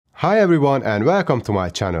Hi everyone and welcome to my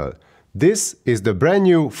channel. This is the brand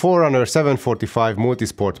new Forerunner 745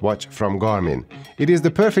 multisport watch from Garmin. It is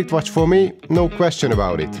the perfect watch for me, no question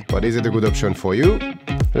about it. But is it a good option for you?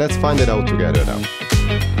 Let's find it out together now.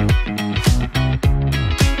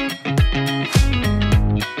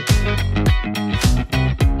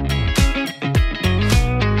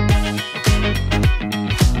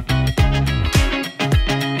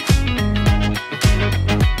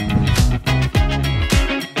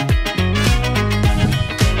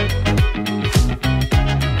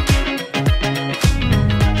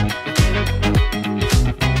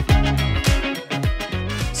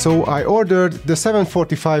 So I ordered the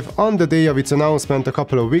 745 on the day of its announcement a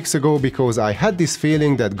couple of weeks ago because I had this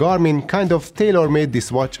feeling that Garmin kind of tailor-made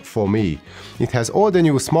this watch for me. It has all the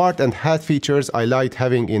new smart and health features I liked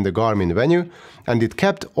having in the Garmin Venu, and it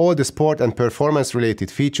kept all the sport and performance related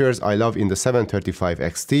features I love in the 735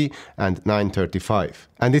 XT and 935.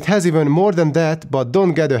 And it has even more than that, but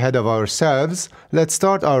don't get ahead of ourselves. Let's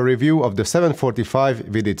start our review of the 745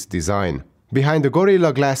 with its design. Behind the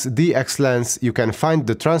Gorilla Glass DX lens, you can find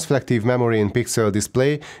the transflective memory in pixel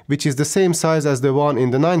display, which is the same size as the one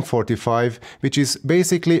in the 945, which is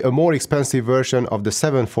basically a more expensive version of the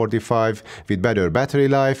 745 with better battery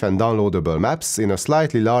life and downloadable maps in a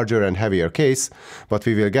slightly larger and heavier case, but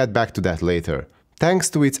we will get back to that later. Thanks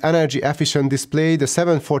to its energy-efficient display, the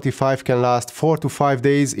 745 can last 4 to 5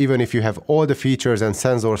 days even if you have all the features and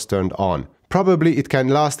sensors turned on. Probably it can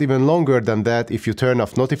last even longer than that if you turn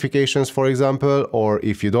off notifications, for example, or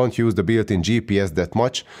if you don't use the built-in GPS that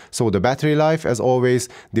much, so the battery life, as always,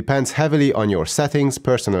 depends heavily on your settings,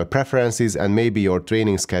 personal preferences, and maybe your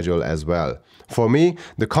training schedule as well. For me,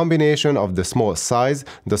 the combination of the small size,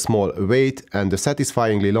 the small weight, and the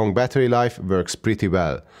satisfyingly long battery life works pretty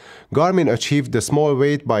well. Garmin achieved the small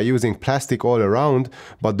weight by using plastic all around,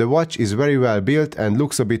 but the watch is very well built and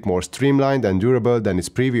looks a bit more streamlined and durable than its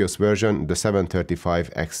previous version, the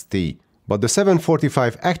 735 XT. But the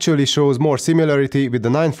 745 actually shows more similarity with the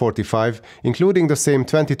 945, including the same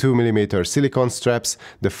 22mm silicone straps,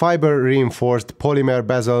 the fiber-reinforced polymer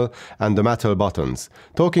bezel, and the metal buttons.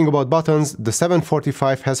 Talking about buttons, the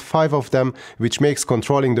 745 has 5 of them, which makes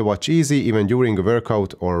controlling the watch easy even during a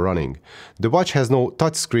workout or running. The watch has no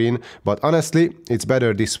touchscreen, but honestly, it's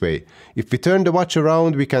better this way. If we turn the watch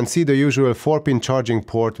around, we can see the usual 4-pin charging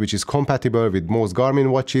port, which is compatible with most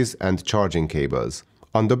Garmin watches, and charging cables.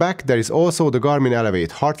 On the back there is also the Garmin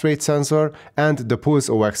Elevate heart rate sensor and the Pulse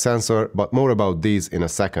OX sensor, but more about these in a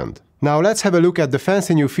second. Now let's have a look at the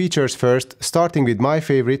fancy new features first, starting with my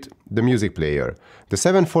favorite, the music player. The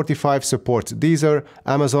 745 supports Deezer,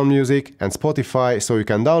 Amazon Music and Spotify, so you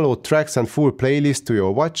can download tracks and full playlists to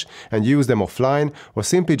your watch and use them offline, or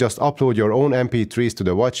simply just upload your own MP3s to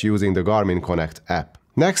the watch using the Garmin Connect app.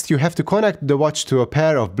 Next, you have to connect the watch to a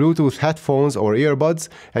pair of Bluetooth headphones or earbuds,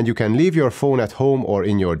 and you can leave your phone at home or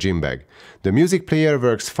in your gym bag. The music player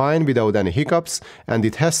works fine without any hiccups, and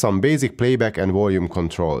it has some basic playback and volume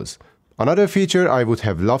controls. Another feature I would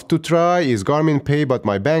have loved to try is Garmin Pay, but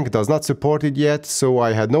my bank does not support it yet, so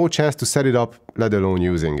I had no chance to set it up, let alone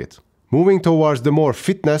using it. Moving towards the more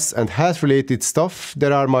fitness and health-related stuff,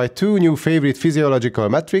 there are my 2 new favorite physiological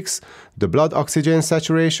metrics, the blood oxygen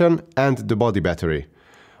saturation and the body battery.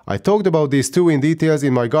 I talked about these 2 in details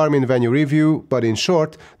in my Garmin Venu review, but in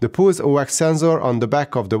short, the Pulse OX sensor on the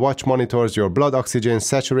back of the watch monitors your blood oxygen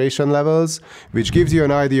saturation levels, which gives you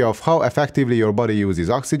an idea of how effectively your body uses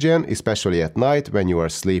oxygen, especially at night when you are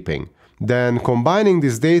sleeping. Then, combining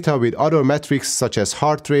this data with other metrics such as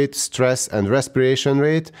heart rate, stress and respiration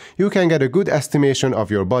rate, you can get a good estimation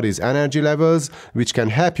of your body's energy levels, which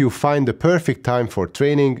can help you find the perfect time for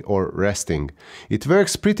training or resting. It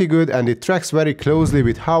works pretty good and it tracks very closely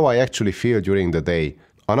with how I actually feel during the day.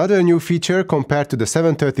 Another new feature compared to the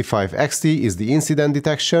 735 XT is the incident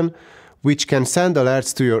detection, which can send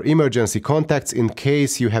alerts to your emergency contacts in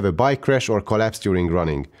case you have a bike crash or collapse during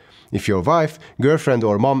running. If your wife, girlfriend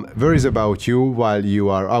or mom worries about you while you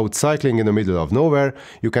are out cycling in the middle of nowhere,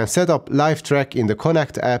 you can set up Live Track in the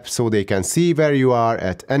Connect app so they can see where you are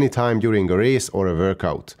at any time during a race or a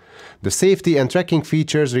workout. The safety and tracking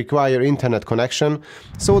features require internet connection,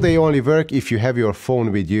 so they only work if you have your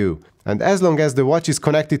phone with you. And as long as the watch is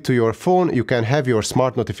connected to your phone, you can have your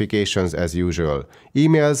smart notifications as usual.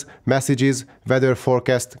 Emails, messages, weather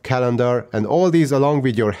forecast, calendar, and all these along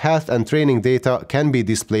with your health and training data can be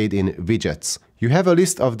displayed in widgets. You have a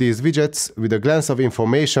list of these widgets with a glance of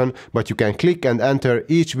information, but you can click and enter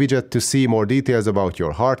each widget to see more details about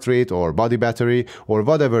your heart rate or body battery or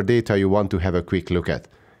whatever data you want to have a quick look at.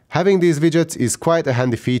 Having these widgets is quite a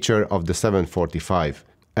handy feature of the 745.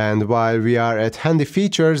 And while we are at handy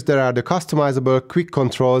features, there are the customizable quick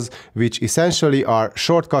controls, which essentially are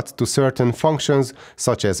shortcuts to certain functions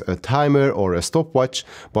such as a timer or a stopwatch,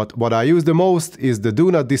 but what I use the most is the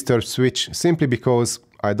do not disturb switch, simply because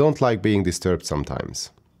I don't like being disturbed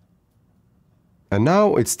sometimes. And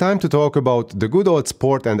now it's time to talk about the good old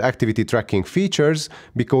sport and activity tracking features,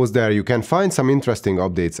 because there you can find some interesting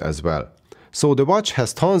updates as well. So the watch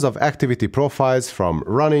has tons of activity profiles from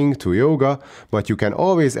running to yoga, but you can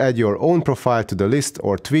always add your own profile to the list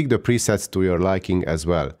or tweak the presets to your liking as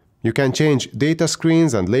well. You can change data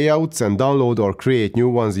screens and layouts and download or create new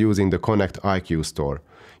ones using the Connect IQ store.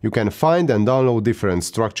 You can find and download different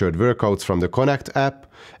structured workouts from the Connect app,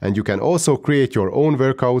 and you can also create your own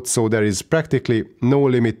workouts, so there is practically no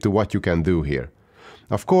limit to what you can do here.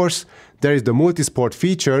 Of course, there is the multisport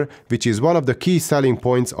feature, which is one of the key selling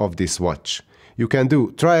points of this watch. You can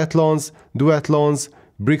do triathlons, duathlons,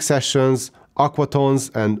 brick sessions,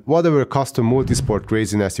 aquathons, and whatever custom multisport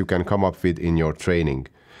craziness you can come up with in your training.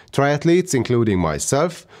 Triathletes, including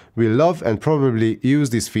myself, will love and probably use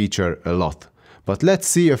this feature a lot. But let's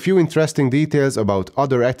see a few interesting details about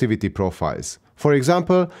other activity profiles. For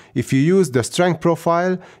example, if you use the strength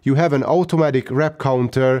profile, you have an automatic rep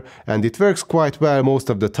counter, and it works quite well most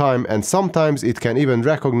of the time, and sometimes it can even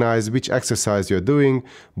recognize which exercise you're doing,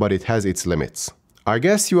 but it has its limits. I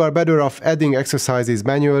guess you are better off adding exercises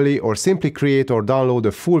manually, or simply create or download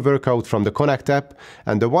a full workout from the Connect app,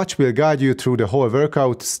 and the watch will guide you through the whole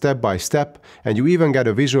workout step by step, and you even get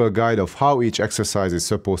a visual guide of how each exercise is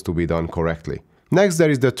supposed to be done correctly. Next, there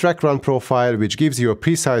is the track run profile, which gives you a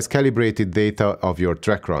precise calibrated data of your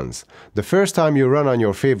track runs. The first time you run on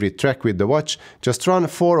your favorite track with the watch, just run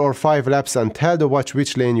 4 or 5 laps and tell the watch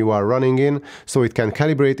which lane you are running in, so it can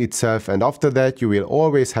calibrate itself, and after that you will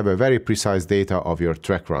always have a very precise data of your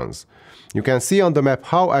track runs. You can see on the map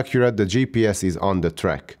how accurate the GPS is on the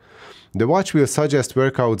track. The watch will suggest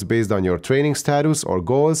workouts based on your training status or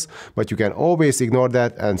goals, but you can always ignore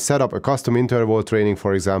that and set up a custom interval training,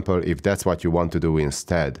 for example, if that's what you want to do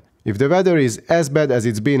instead. If the weather is as bad as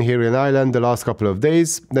it's been here in Ireland the last couple of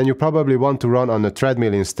days, then you probably want to run on a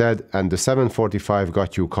treadmill instead, and the 745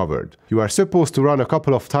 got you covered. You are supposed to run a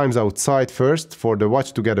couple of times outside first for the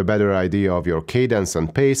watch to get a better idea of your cadence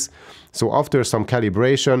and pace, so after some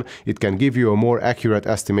calibration, it can give you a more accurate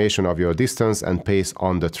estimation of your distance and pace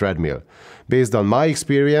on the treadmill. Based on my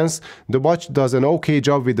experience, the watch does an okay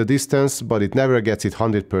job with the distance, but it never gets it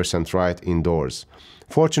 100% right indoors.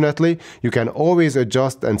 Fortunately, you can always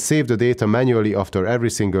adjust and save the data manually after every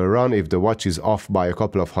single run if the watch is off by a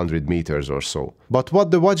couple of 100 meters or so. But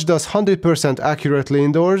what the watch does 100% accurately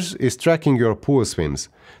indoors is tracking your pool swims.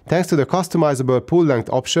 Thanks to the customizable pool length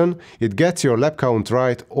option, it gets your lap count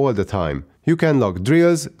right all the time. You can log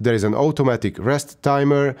drills, there is an automatic rest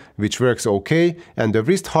timer, which works okay, and the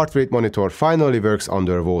wrist heart rate monitor finally works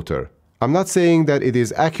underwater. I'm not saying that it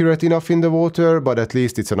is accurate enough in the water, but at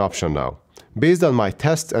least it's an option now. Based on my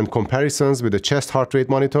tests and comparisons with the chest heart rate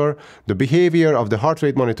monitor, the behavior of the heart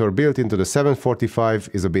rate monitor built into the 745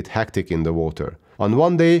 is a bit hectic in the water. On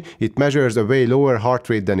one day, it measures a way lower heart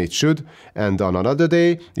rate than it should, and on another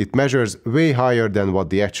day, it measures way higher than what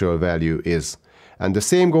the actual value is. And the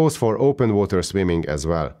same goes for open water swimming as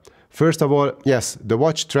well. First of all, yes, the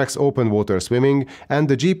watch tracks open water swimming, and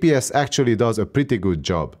the GPS actually does a pretty good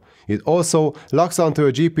job. It also locks onto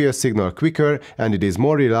a GPS signal quicker, and it is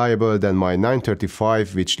more reliable than my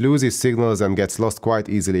 935, which loses signals and gets lost quite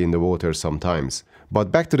easily in the water sometimes.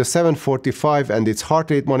 But back to the 745 and its heart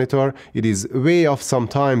rate monitor, it is way off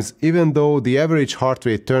sometimes, even though the average heart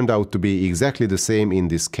rate turned out to be exactly the same in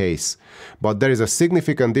this case. But there is a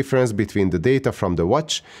significant difference between the data from the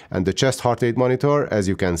watch and the chest heart rate monitor, as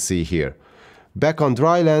you can see here. Back on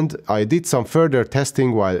dry land, I did some further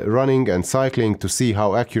testing while running and cycling to see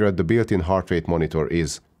how accurate the built-in heart rate monitor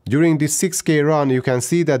is. During this 6K run, you can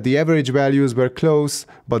see that the average values were close,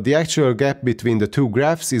 but the actual gap between the two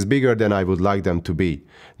graphs is bigger than I would like them to be.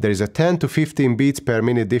 There is a 10 to 15 beats per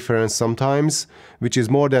minute difference sometimes, which is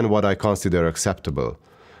more than what I consider acceptable.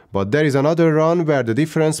 But there is another run where the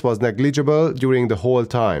difference was negligible during the whole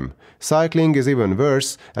time. Cycling is even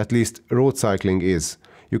worse, at least road cycling is.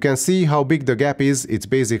 You can see how big the gap is, it's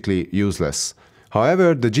basically useless.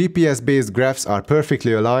 However, the GPS-based graphs are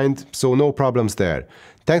perfectly aligned, so no problems there.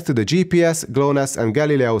 Thanks to the GPS, GLONASS and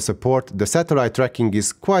Galileo support, the satellite tracking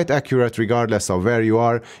is quite accurate regardless of where you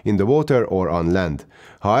are, in the water or on land.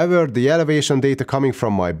 However, the elevation data coming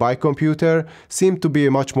from my bike computer seemed to be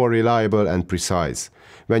much more reliable and precise.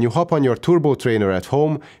 When you hop on your turbo trainer at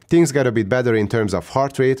home, things get a bit better in terms of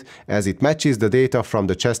heart rate, as it matches the data from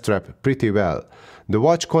the chest strap pretty well. The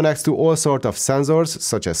watch connects to all sorts of sensors,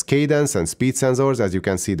 such as cadence and speed sensors, as you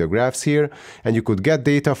can see the graphs here, and you could get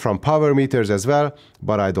data from power meters as well,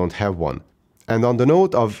 but I don't have one. And on the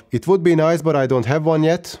note of it would be nice but I don't have one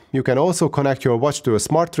yet, you can also connect your watch to a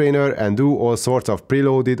smart trainer and do all sorts of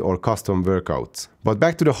preloaded or custom workouts. But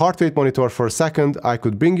back to the heart rate monitor for a second, I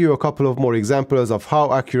could bring you a couple of more examples of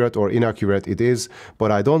how accurate or inaccurate it is, but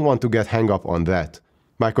I don't want to get hung up on that.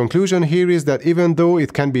 My conclusion here is that even though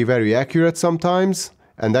it can be very accurate sometimes,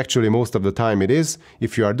 and actually most of the time it is,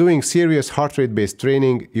 if you are doing serious heart rate based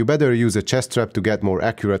training, you better use a chest strap to get more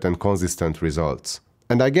accurate and consistent results.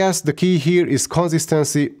 And I guess the key here is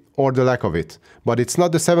consistency or the lack of it. But it's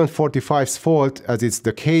not the 745's fault, as it's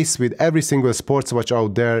the case with every single sports watch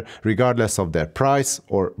out there, regardless of their price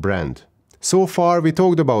or brand. So far we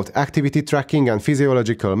talked about activity tracking and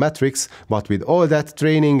physiological metrics, but with all that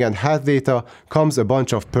training and health data comes a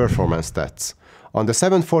bunch of performance stats. On the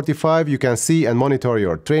 745 you can see and monitor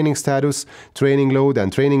your training status, training load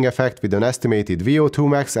and training effect with an estimated VO2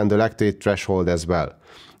 max and the lactate threshold as well.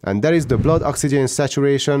 And there is the blood oxygen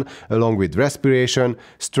saturation along with respiration,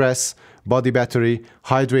 stress, body battery,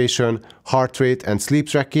 hydration, heart rate and sleep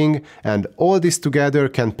tracking, and all this together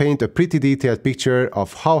can paint a pretty detailed picture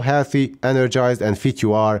of how healthy, energized and fit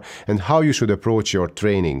you are and how you should approach your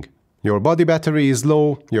training. Your body battery is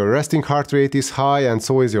low, your resting heart rate is high and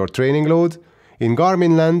so is your training load. In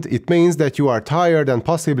Garmin land, it means that you are tired and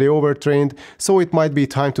possibly overtrained, so it might be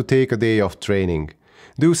time to take a day of training.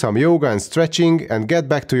 Do some yoga and stretching and get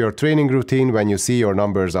back to your training routine when you see your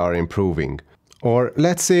numbers are improving. Or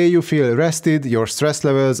let's say you feel rested, your stress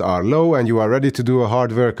levels are low and you are ready to do a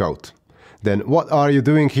hard workout. Then what are you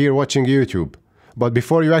doing here watching YouTube? But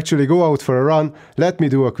before you actually go out for a run, let me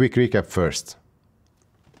do a quick recap first.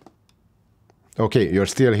 Okay, you're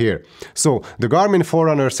still here. So, the Garmin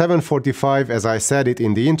Forerunner 745, as I said it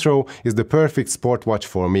in the intro, is the perfect sport watch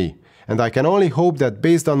for me. And I can only hope that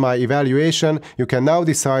based on my evaluation, you can now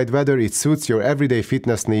decide whether it suits your everyday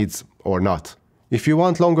fitness needs or not. If you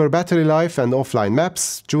want longer battery life and offline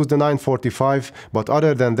maps, choose the 945, but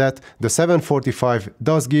other than that, the 745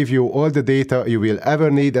 does give you all the data you will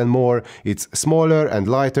ever need and more. It's smaller and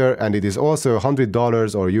lighter, and it is also $100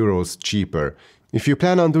 or euros cheaper. If you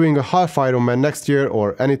plan on doing a half Ironman next year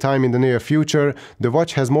or anytime in the near future, the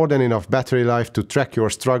watch has more than enough battery life to track your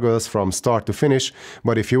struggles from start to finish,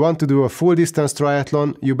 but if you want to do a full distance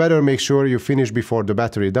triathlon, you better make sure you finish before the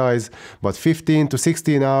battery dies, but 15 to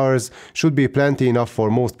 16 hours should be plenty enough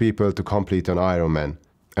for most people to complete an Ironman.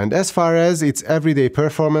 And as far as its everyday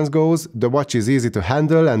performance goes, the watch is easy to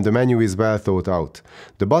handle and the menu is well thought out.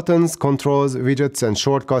 The buttons, controls, widgets and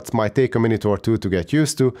shortcuts might take a minute or two to get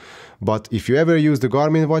used to, but if you ever used the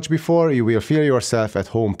Garmin watch before, you will feel yourself at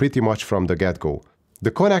home pretty much from the get-go.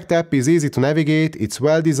 The Connect app is easy to navigate, it's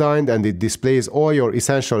well designed and it displays all your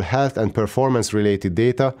essential health and performance related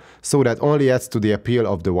data, so that only adds to the appeal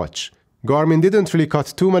of the watch. Garmin didn't really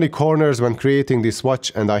cut too many corners when creating this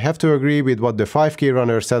watch, and I have to agree with what the 5K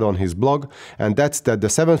runner said on his blog, and that's that the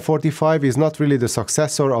 745 is not really the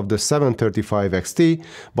successor of the 735 XT,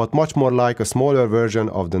 but much more like a smaller version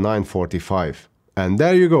of the 945. And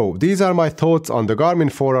there you go, these are my thoughts on the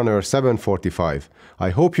Garmin Forerunner 745. I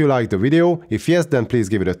hope you liked the video. If yes, then please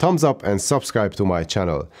give it a thumbs up and subscribe to my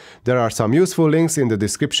channel. There are some useful links in the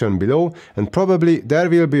description below, and probably there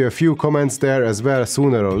will be a few comments there as well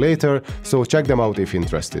sooner or later, so check them out if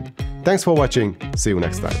interested. Thanks for watching, see you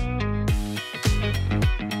next time.